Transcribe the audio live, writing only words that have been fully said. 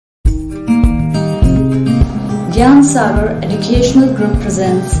Gyan Sagar Educational Group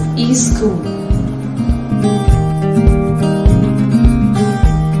presents eSchool.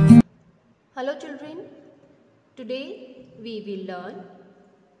 Hello children, today we will learn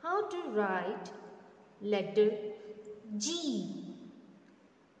how to write letter G.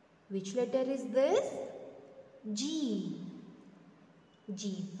 Which letter is this? G.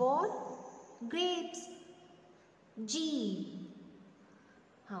 G for grapes. G.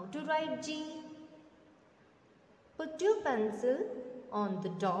 How to write G? Put your pencil on the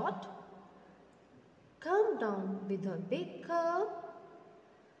dot. Come down with a big curve.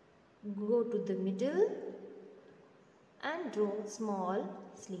 Go to the middle and draw small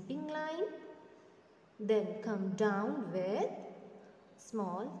sleeping line. Then come down with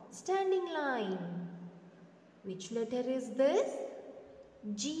small standing line. Which letter is this?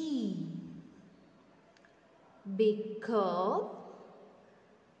 G. Big curve.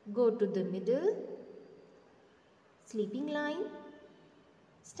 Go to the middle. Sleeping line.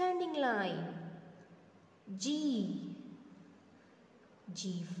 Standing line. G.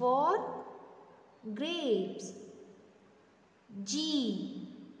 G for grapes. G.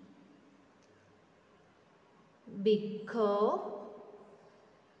 Big curve.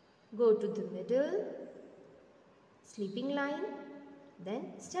 Go to the middle. Sleeping line.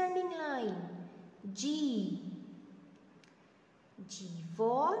 Then standing line. G. G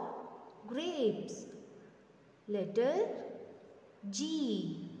for grapes. Letter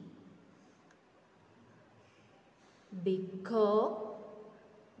G. Big curve.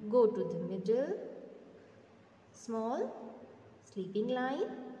 Go to the middle. Small sleeping line.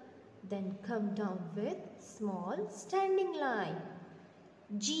 Then come down with small standing line.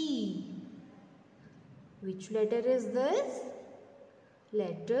 G. Which letter is this?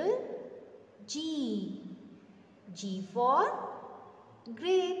 Letter G. G for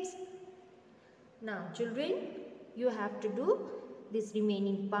grapes. Now children, you have to do this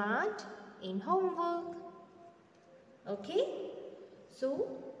remaining part in homework. Okay? So,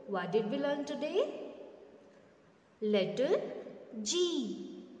 what did we learn today? Letter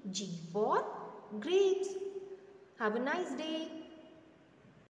G. G for grapes. Have a nice day.